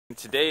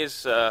Today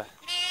is a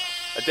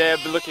day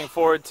I've been looking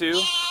forward to.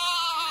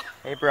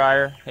 Hey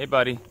Briar, hey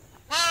buddy.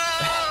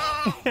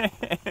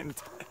 And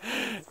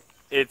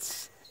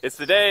it's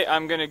the day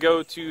I'm gonna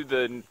go to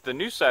the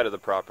new side of the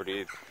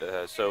property.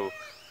 So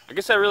I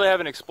guess I really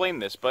haven't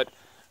explained this, but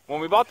when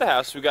we bought the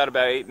house, we got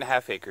about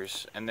 8.5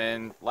 acres, and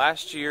then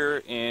last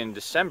year in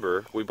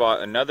December we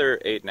bought another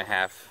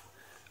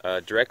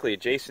 8.5 directly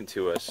adjacent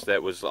to us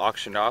that was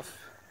auctioned off.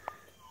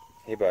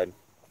 Hey bud,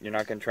 you're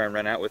not gonna try and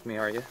run out with me,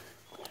 are you?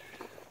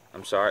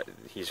 I'm sorry.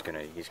 He's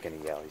gonna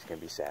yell. He's gonna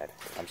be sad.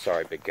 I'm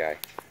sorry, big guy.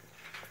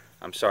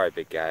 I'm sorry,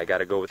 big guy. I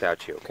gotta go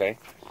without you, okay?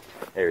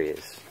 There he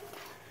is.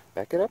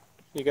 Back it up.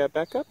 You got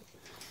back up?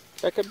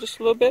 Back up just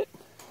a little bit.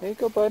 There you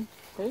go, bud.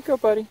 There you go,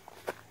 buddy.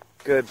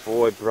 Good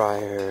boy,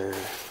 Briar.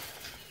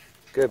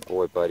 Good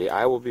boy, buddy.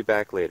 I will be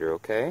back later,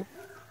 okay?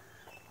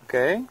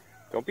 Okay?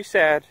 Don't be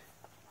sad.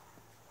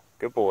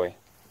 Good boy.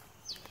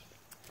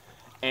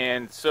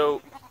 And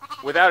so,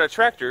 without a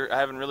tractor, I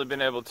haven't really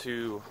been able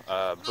to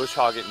bush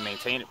hog it and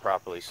maintain it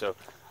properly. So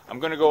I'm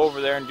going to go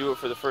over there and do it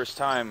for the first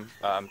time.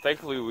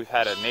 Thankfully, we've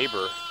had a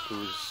neighbor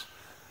who's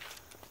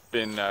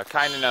been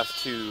kind enough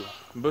to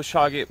bush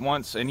hog it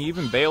once, and he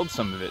even baled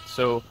some of it.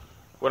 So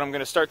what I'm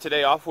going to start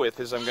today off with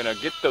is I'm going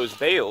to get those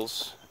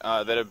bales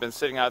that have been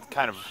sitting out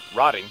kind of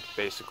rotting,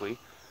 basically,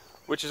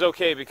 which is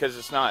okay because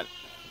it's not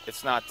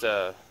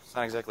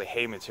exactly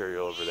hay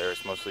material over there.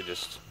 It's mostly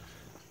just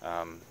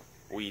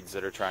weeds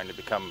that are trying to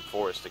become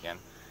forest again.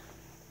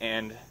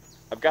 And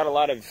I've got a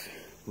lot of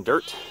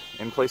dirt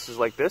in places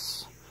like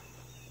this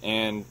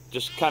and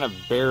just kind of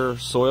bare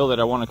soil that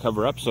I want to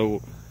cover up.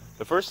 So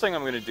the first thing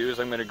I'm going to do is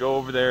I'm going to go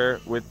over there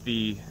with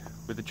the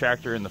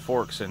tractor and the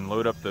forks and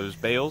load up those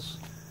bales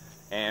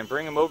and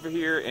bring them over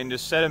here and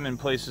just set them in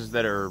places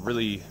that are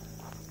really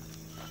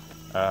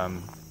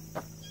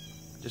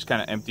just kind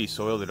of empty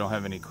soil that don't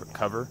have any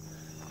cover,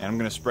 and I'm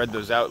going to spread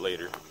those out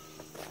later,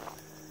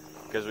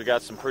 because we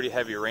got some pretty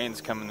heavy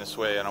rains coming this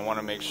way, and I want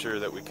to make sure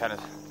that we kind of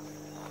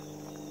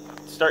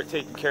start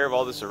taking care of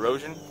all this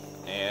erosion,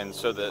 and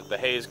so that the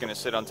hay is going to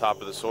sit on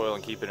top of the soil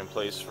and keep it in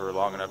place for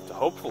long enough to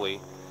hopefully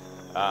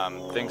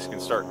things can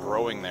start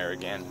growing there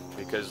again,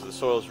 because the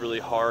soil is really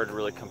hard,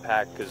 really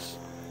compact, because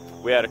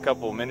we had a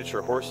couple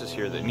miniature horses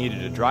here that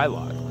needed a dry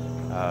log.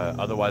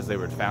 Otherwise they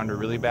would founder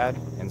really bad,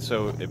 and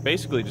so it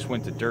basically just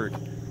went to dirt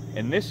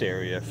in this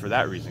area for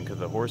that reason, because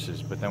of the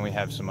horses. But then we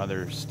have some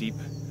other steep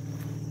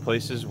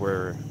places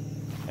where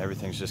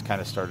everything's just kind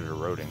of started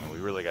eroding, and we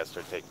really got to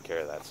start taking care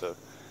of that. So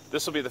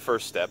this will be the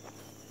first step.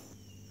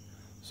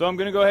 So I'm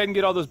gonna go ahead and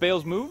get all those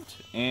bales moved,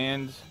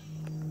 and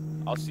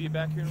I'll see you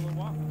back here in a little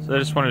while. So I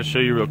just wanted to show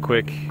you real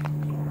quick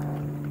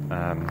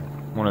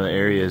one of the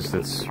areas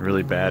that's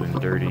really bad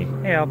and dirty.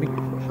 Hey Albie.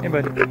 Hey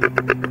buddy.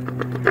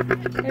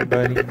 Hey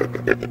buddy.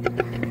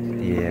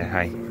 Yeah,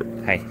 hi.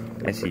 Hi.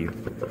 I see you.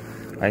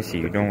 I see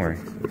you, don't worry.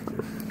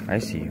 I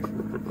see you.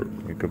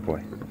 You're a good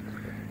boy.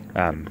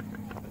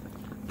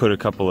 Put a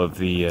couple of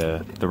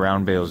the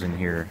round bales in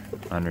here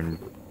under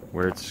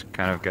where it's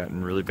kind of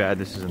gotten really bad.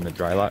 This is in the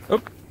dry lot.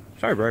 Oh,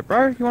 sorry, Briar.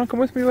 Briar, you want to come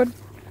with me, bud? You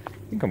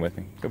can come with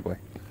me. Good boy.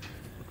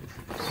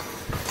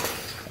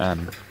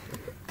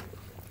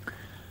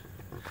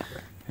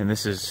 And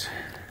this is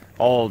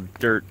all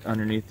dirt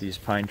underneath these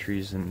pine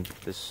trees and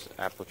this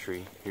apple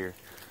tree here.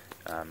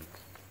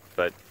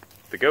 But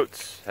the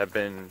goats have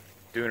been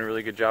doing a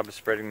really good job of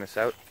spreading this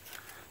out.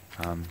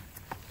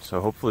 So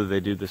hopefully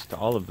they do this to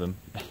all of them,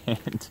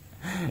 and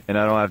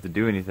I don't have to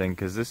do anything,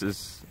 because this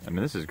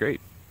is great.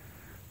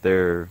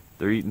 They're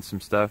eating some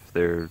stuff,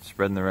 they're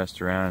spreading the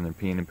rest around, and they're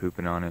peeing and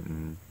pooping on it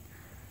and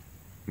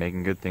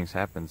making good things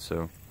happen.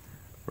 So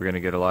we're gonna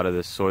get a lot of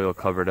this soil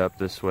covered up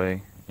this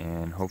way,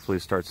 and hopefully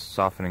it starts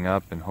softening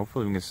up, and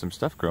hopefully we can get some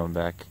stuff growing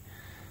back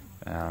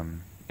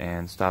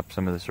and stop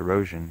some of this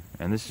erosion.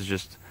 And this is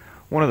just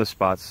one of the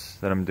spots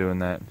that I'm doing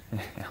that.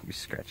 I'll be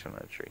scratching on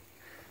that tree.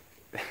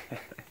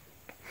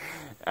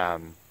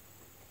 And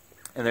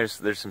there's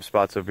some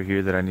spots over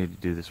here that I need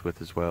to do this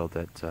with as well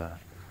that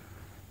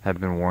have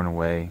been worn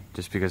away,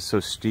 just because it's so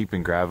steep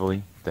and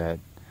gravelly that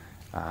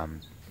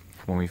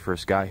when we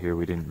first got here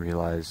we didn't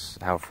realize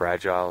how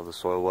fragile the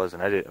soil was.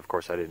 And of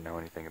course I didn't know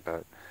anything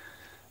about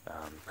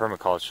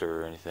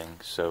permaculture or anything,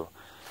 so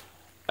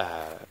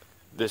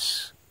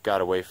this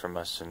got away from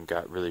us and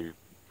got really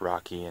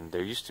rocky, and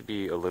there used to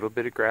be a little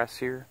bit of grass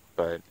here,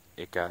 but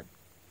it got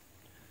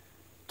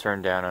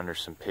turned down under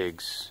some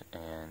pigs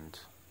and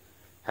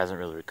hasn't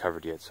really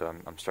recovered yet. So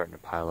I'm starting to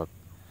pile up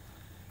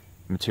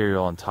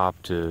material on top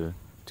to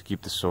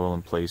keep the soil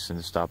in place and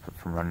to stop it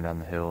from running down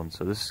the hill. And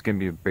so this is going to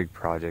be a big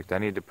project. I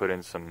need to put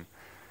in some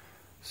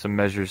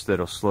measures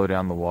that'll slow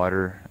down the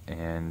water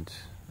and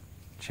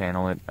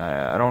channel it.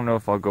 I don't know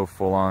if I'll go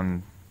full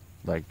on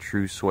like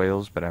true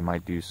swales, but I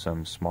might do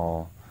some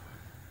small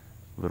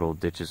little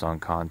ditches on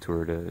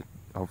contour to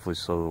hopefully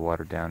slow the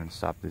water down and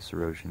stop this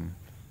erosion.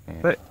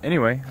 But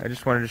anyway, I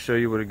just wanted to show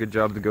you what a good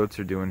job the goats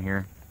are doing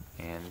here,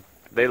 and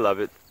they love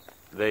it.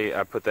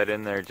 I put that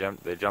in there,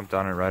 they jumped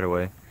on it right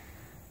away,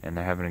 and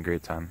they're having a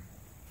great time.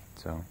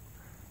 So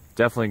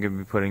definitely gonna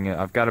be putting it.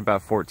 I've got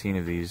about 14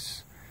 of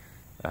these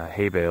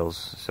hay bales.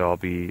 So I'll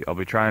be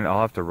trying.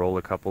 I'll have to roll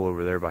a couple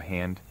over there by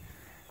hand,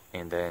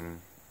 and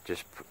then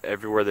just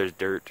everywhere there's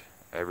dirt,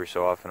 every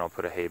so often I'll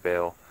put a hay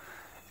bale.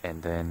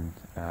 And then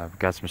I've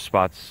got some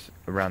spots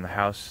around the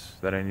house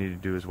that I need to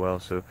do as well.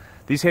 So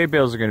these hay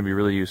bales are going to be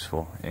really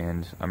useful,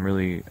 and I'm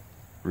really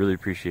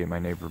appreciate my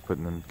neighbor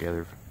putting them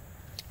together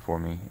for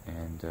me.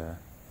 And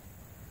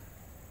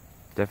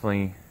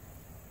definitely,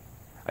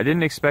 I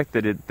didn't expect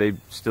that they'd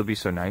still be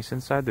so nice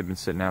inside. They've been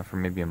sitting out for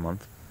maybe a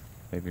month,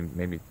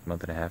 maybe a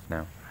month and a half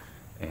now,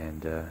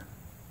 and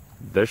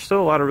there's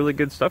still a lot of really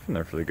good stuff in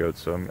there for the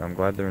goats. So I'm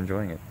glad they're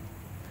enjoying it.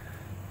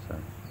 So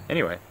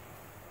anyway.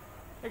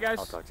 Hey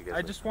guys,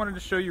 I just wanted to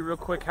show you real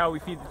quick how we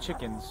feed the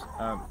chickens.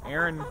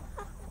 Erin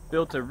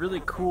built a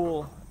really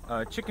cool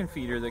chicken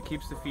feeder that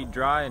keeps the feed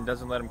dry and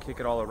doesn't let them kick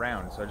it all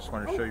around. So I just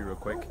wanted to show you real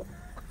quick.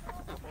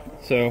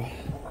 So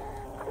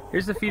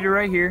here's the feeder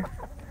right here,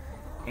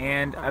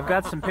 and I've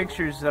got some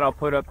pictures that I'll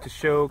put up to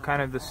show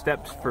kind of the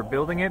steps for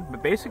building it.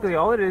 But basically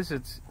all it is,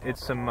 it's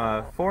some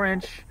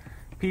 4-inch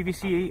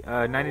PVC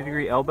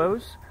 90-degree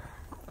elbows.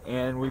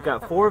 And we've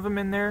got 4 of them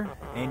in there,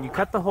 and you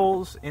cut the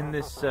holes in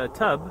this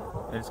tub,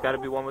 and it's got to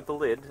be one with the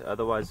lid,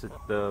 otherwise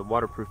the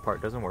waterproof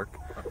part doesn't work.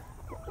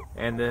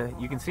 And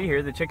you can see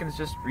here the chickens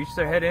just reach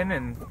their head in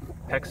and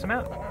peck some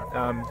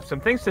out. Some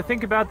things to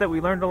think about that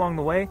we learned along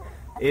the way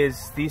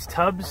is these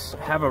tubs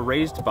have a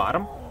raised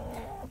bottom,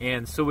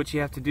 and so what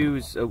you have to do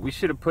is we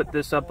should have put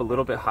this up a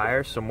little bit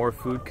higher so more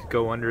food could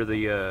go under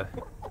the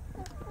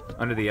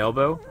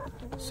elbow.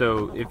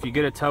 So if you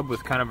get a tub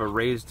with kind of a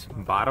raised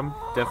bottom,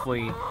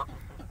 definitely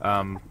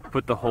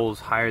put the holes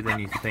higher than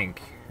you think,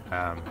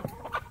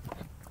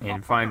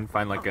 and find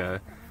like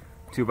a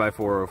 2x4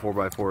 or a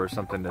 4x4 or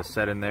something to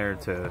set in there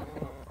to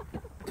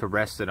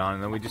rest it on.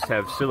 And then we just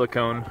have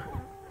silicone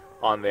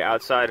on the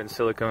outside and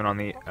silicone on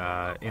the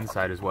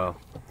inside as well.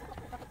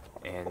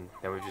 And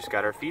then we've just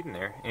got our feed in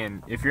there.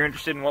 And if you're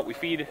interested in what we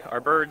feed our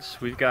birds,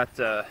 we've got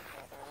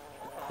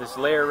this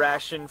layer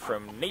ration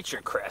from Nature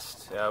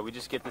Crest. We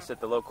just get this at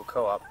the local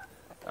co-op.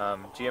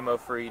 GMO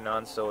free,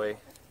 non-soy.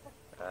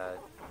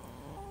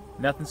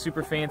 Nothing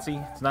super fancy.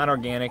 It's not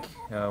organic.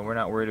 We're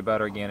not worried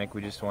about organic.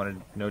 We just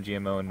wanted no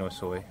GMO and no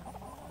soy.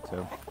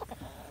 So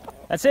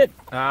that's it.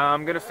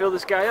 I'm gonna fill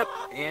this guy up,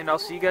 and I'll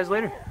see you guys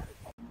later.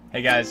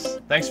 Hey guys,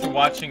 thanks for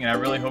watching, and I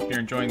really hope you're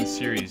enjoying the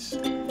series.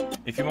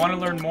 If you want to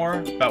learn more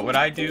about what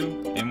I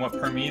do and what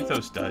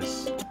PermaEthos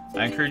does,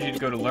 I encourage you to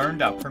go to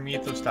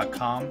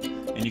learn.permaethos.com,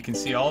 and you can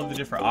see all of the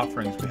different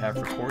offerings we have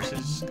for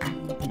courses,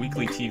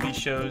 weekly TV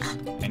shows,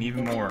 and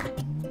even more.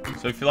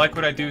 So if you like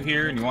what I do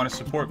here and you want to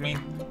support me,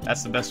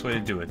 that's the best way to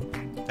do it.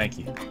 Thank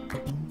you.